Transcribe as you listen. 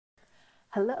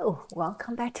Hello,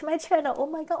 welcome back to my channel. Oh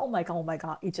my god, oh my god, oh my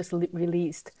god, it just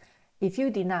released. If you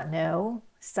did not know,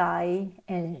 Psy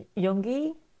and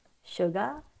Yoongi,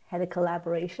 Suga had a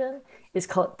collaboration. It's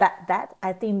called That.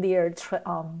 I think they're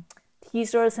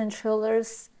teasers and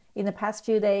trailers in the past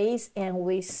few days, and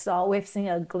we've seen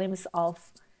a glimpse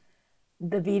of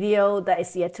the video that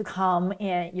is yet to come,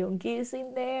 and Yoongi is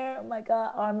in there. Oh my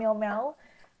god, our MeowMeow.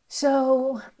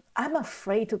 So I'm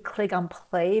afraid to click on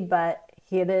play, but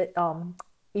here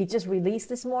it just released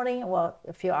this morning, well,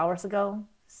 a few hours ago,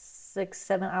 6,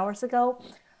 7 hours ago.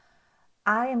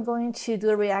 I am going to do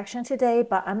a reaction today,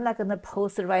 but I'm not going to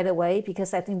post it right away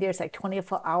because I think there's like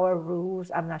 24-hour rules.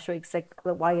 I'm not sure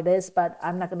exactly why it is, but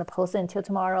I'm not going to post it until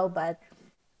tomorrow. But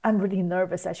I'm really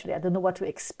nervous actually. I don't know what to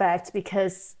expect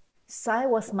because Psy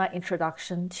was my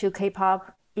introduction to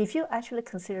K-pop. If you actually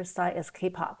consider Psy as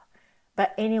K-pop.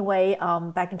 But anyway,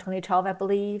 back in 2012, I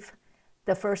believe,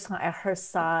 the first time I heard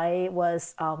Psy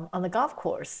was on the golf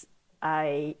course.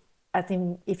 I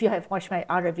think if you have watched my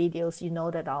other videos, you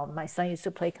know that my son used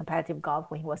to play competitive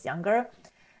golf when he was younger.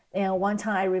 And one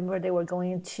time I remember they were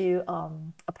going to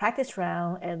a practice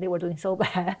round and they were doing so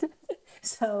bad.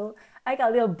 So I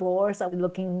got a little bored. So I was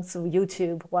looking through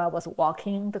YouTube while I was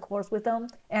walking the course with them.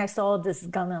 And I saw this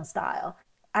Gangnam Style.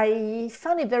 I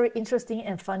found it very interesting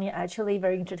and funny, actually,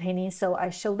 very entertaining. So I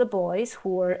showed the boys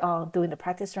who were doing the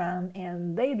practice round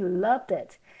and they loved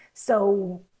it.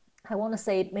 So I want to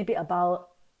say maybe about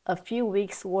a few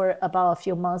weeks or about a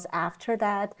few months after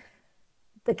that,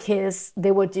 the kids,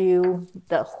 they would do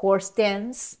the horse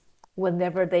dance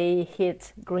whenever they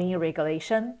hit green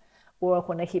regulation, or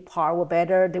when they hit par or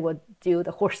better, they would do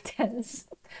the horse dance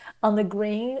on the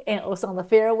green and also on the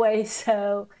fairway.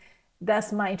 So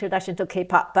that's my introduction to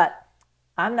K-pop, but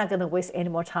I'm not gonna waste any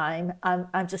more time.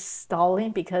 I'm just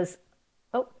stalling because,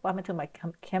 oh, what happened to my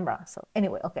camera? So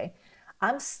anyway, okay.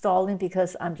 I'm stalling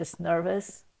because I'm just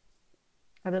nervous.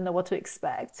 I don't know what to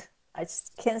expect. I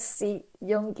just can't see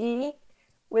Yoongi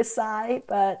with Psy,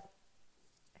 but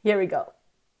here we go.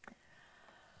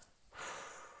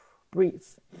 Breathe.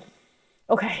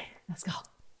 Okay, let's go.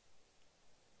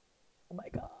 Oh my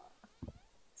god.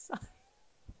 Psy.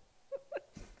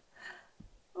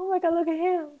 Oh my god, look at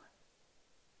him.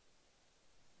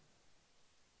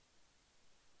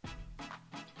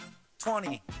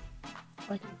 20,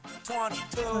 Like,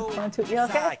 22, 22, you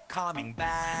okay? Psy coming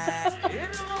back.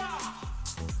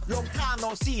 Long time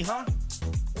no see, huh?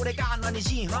 오래가 안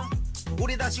아니지, huh?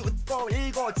 우리 다시 웃고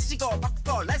읽고 지지고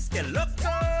뻗고 Let's get loco.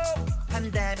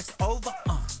 Pandemic's over,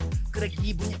 그래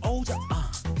기분이 오자,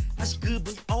 다시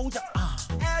그분이 오자,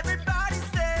 Everybody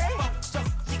say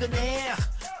뻑적지근해,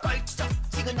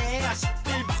 껄쩍지근해,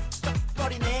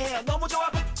 시끌벅적거리네, 너무 좋아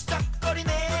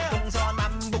북적거리네,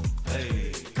 동서남북,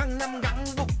 강남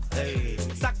강북,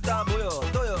 싹 다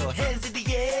보여줘요, hands in the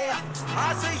air,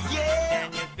 I say yeah.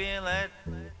 Can you feel it?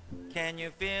 Can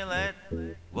you feel it?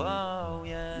 Whoa,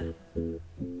 yeah.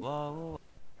 Whoa.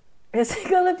 Is it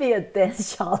gonna be a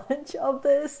dance challenge of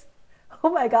this? Oh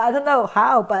my god, I don't know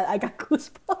how, but I got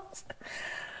goosebumps.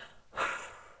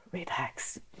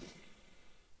 Relax.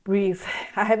 Breathe.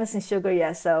 I haven't seen Sugar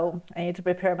yet, so I need to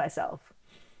prepare myself.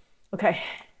 Okay.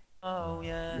 Oh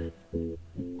yeah.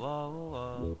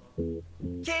 Whoa, whoa.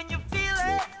 Can you feel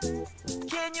it?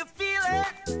 Can you feel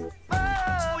it?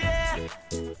 Oh yeah.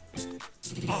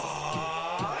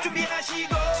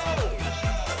 준비하시고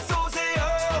쏘세요.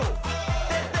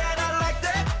 That I like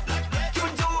that. 기분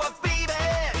좋아, baby.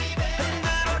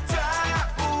 흔들어줘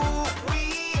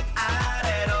우위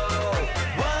아래로.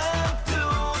 1, 2,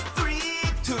 3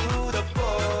 to the 4.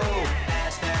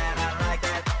 That I like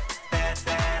that.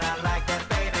 That I like that,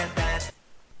 baby. That.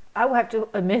 I will have to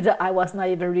admit that I was not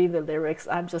even reading the lyrics.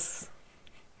 I'm just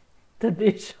the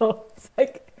visual. It's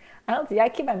like I don't think I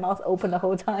keep my mouth open the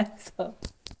whole time. So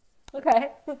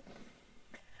okay.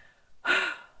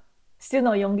 Still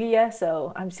no Yoongi yet,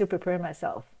 so I'm still preparing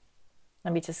myself.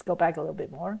 Let me just go back a little bit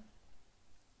more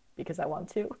because I want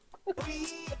to. 우위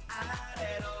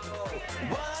아래로.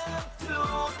 1, 2,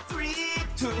 3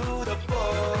 to the 4.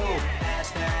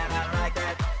 That I like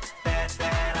that.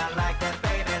 That I like that,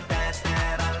 baby.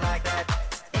 That I like that.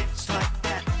 It's like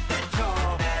that. That yo.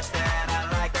 That I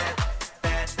like that.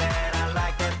 That I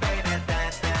like that, baby.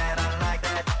 That I like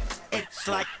that. It's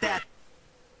like that.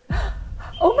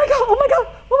 Oh my god! Oh my god!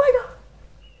 Oh my god!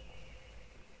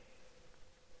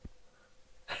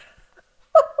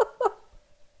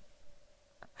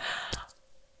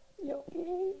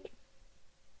 Yoongi.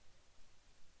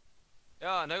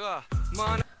 야, 내가 뭐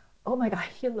하나 Oh my god,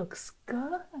 he looks good.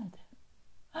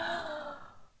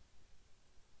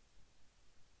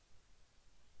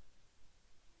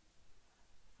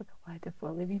 Forgot what I do. do for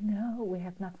a living? No, we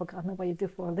have not forgotten what you do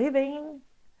for a living.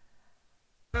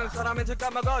 사람의 집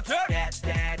까먹어줘 That,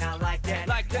 I like that.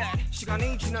 Like that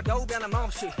시간이 지나도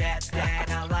변함없이 That,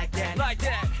 I like that. Like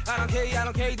that I don't care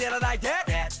that I like that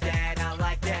That, I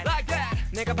like that. Like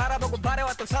that 내가 바라보고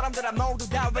바래왔던 사람들아 모두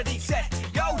다 ready set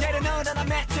Yo 때리는 너나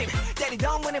맷집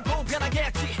때리던 문은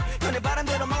불편하겠지 너네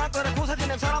바람대로 망할 거라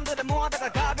부서지는 사람들은 모아다가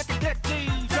가볍게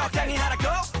됐지 적당히 하라고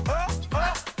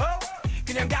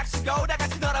그냥 닥치고 다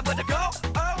같이 놀아보자고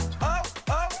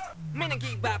meaning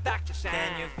give back to sound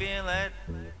Can you feel it?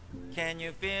 Can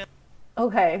you feel?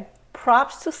 Okay,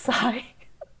 props to Psy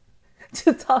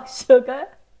to talk Suga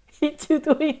into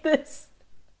doing this.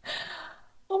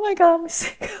 Oh my god, I'm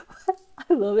sick.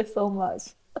 I love it so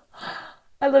much.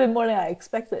 I love it more than I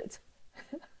expected.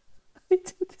 Let me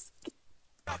do this again.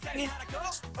 적당히 하라고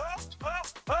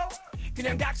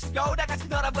그냥 닥치고 다 같이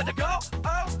놀아보자고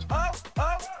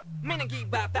meaning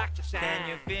give back to sound Can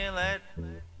you feel it?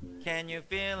 Can you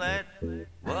feel it?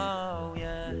 Whoa,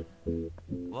 yeah.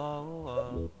 Whoa,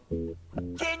 whoa.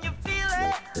 Can you feel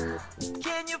it?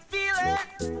 Can you feel it?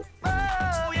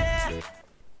 Oh, yeah.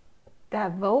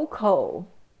 That vocal.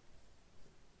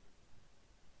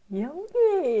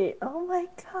 Yoongi, oh my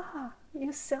god,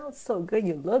 you sound so good.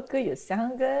 You look good. You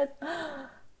sound good.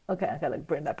 Okay, I gotta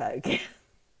bring that back again.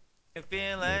 Can you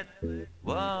feel it?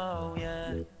 Whoa,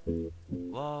 yeah.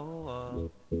 Whoa,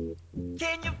 whoa.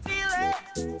 Can you feel it?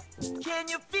 Can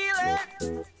you feel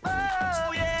it?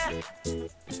 Oh, yeah.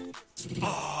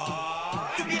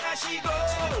 준비하시고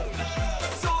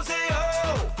쏘세요.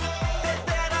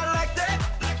 That I like that.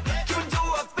 기분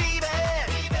좋아, baby.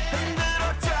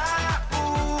 흔들어자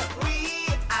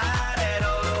우리 아래로.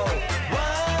 1,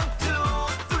 2,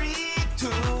 3 to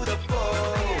the 4.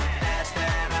 That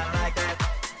I like that.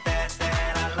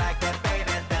 That I like that,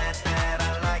 baby. That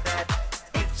I like that.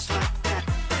 It's like that.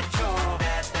 That's all.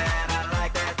 That I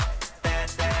like that.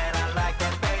 That I like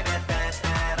that, baby.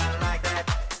 That I like that.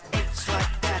 It's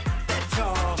like that. That's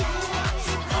all. Do what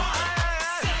you want.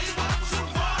 Say what you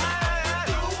want.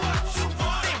 Do what you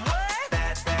want. Say what?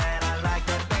 That I like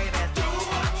that, baby. Do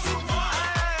what you want.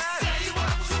 Say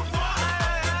what you want.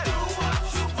 Do what you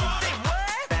want. Say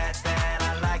what? That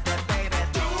I like that, baby.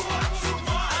 Do what you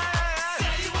want.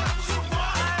 Say what you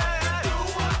want. Do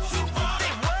what you want.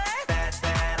 Say what?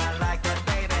 That I like that,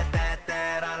 baby.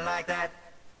 That I like that.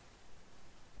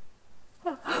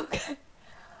 Okay.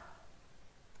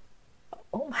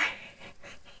 Oh my.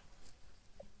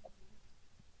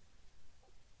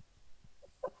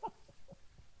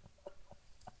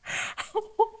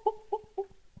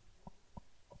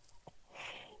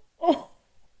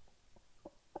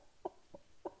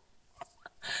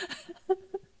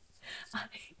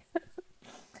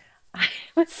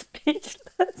 I'm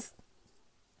speechless.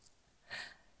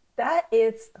 That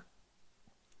is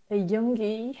a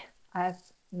Yoongi I've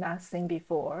not seen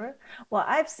before. Well,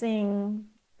 I've seen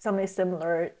something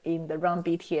similar in the Run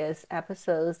BTS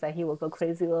episodes that he will go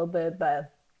crazy a little bit,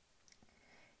 but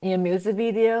in a music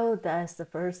video, that's the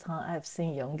first time I've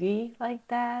seen Yoongi like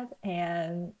that.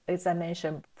 And as I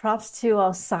mentioned, props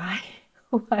to Psy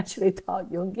who actually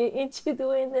taught Yoongi into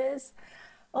doing this.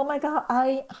 Oh my god,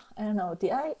 I don't know,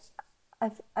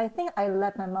 I think I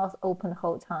let my mouth open the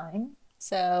whole time.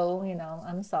 So,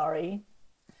 I'm sorry.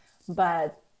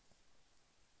 But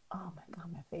oh my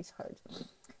god, my face hurts.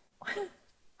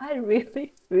 I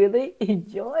really, really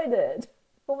enjoyed it.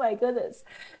 Oh my goodness.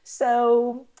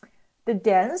 So the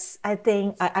dance, I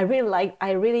think I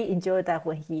really enjoyed that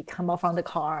when he come out from the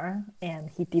car and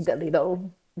he did the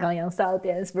little Gangnam style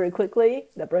dance very quickly.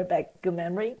 That brought back good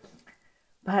memory.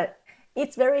 But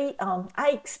it's very,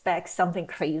 I expect something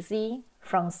crazy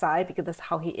from Psy because that's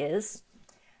how he is.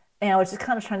 And I was just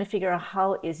kind of trying to figure out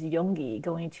how is Yoongi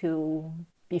going to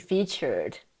be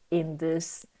featured in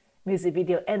this music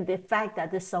video. And the fact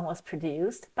that this song was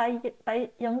produced by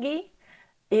Yoongi,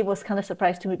 it was kind of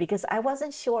surprise to me because I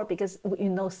wasn't sure because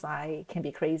Psy can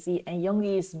be crazy and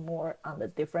Yoongi is more on a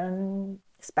different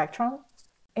spectrum.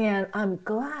 And I'm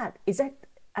glad,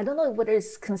 I don't know whether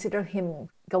it's considered him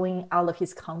going out of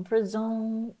his comfort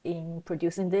zone in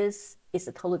producing this. It's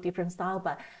a totally different style,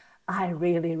 but I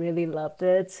really, really loved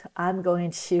it. I'm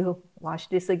going to watch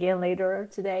this again later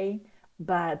today,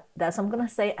 but that's what I'm going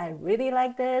to say. I really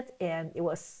liked it, and it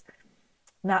was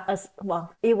not as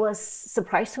well. It was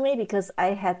surprise to me because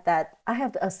I have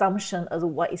the assumption of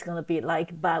what it's going to be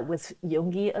like, but with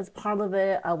Yoongi as part of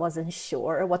it, I wasn't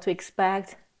sure what to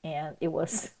expect, and it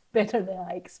was better than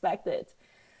I expected.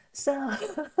 So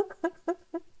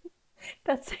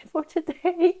that's it for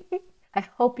today. I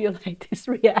hope you like this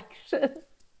reaction.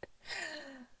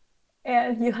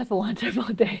 And you have a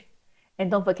wonderful day. And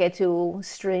don't forget to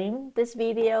stream this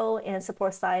video and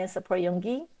support Sai and support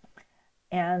Yoongi.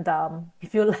 And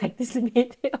if you like this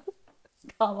video,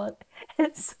 comment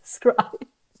and subscribe.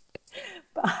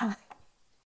 Bye.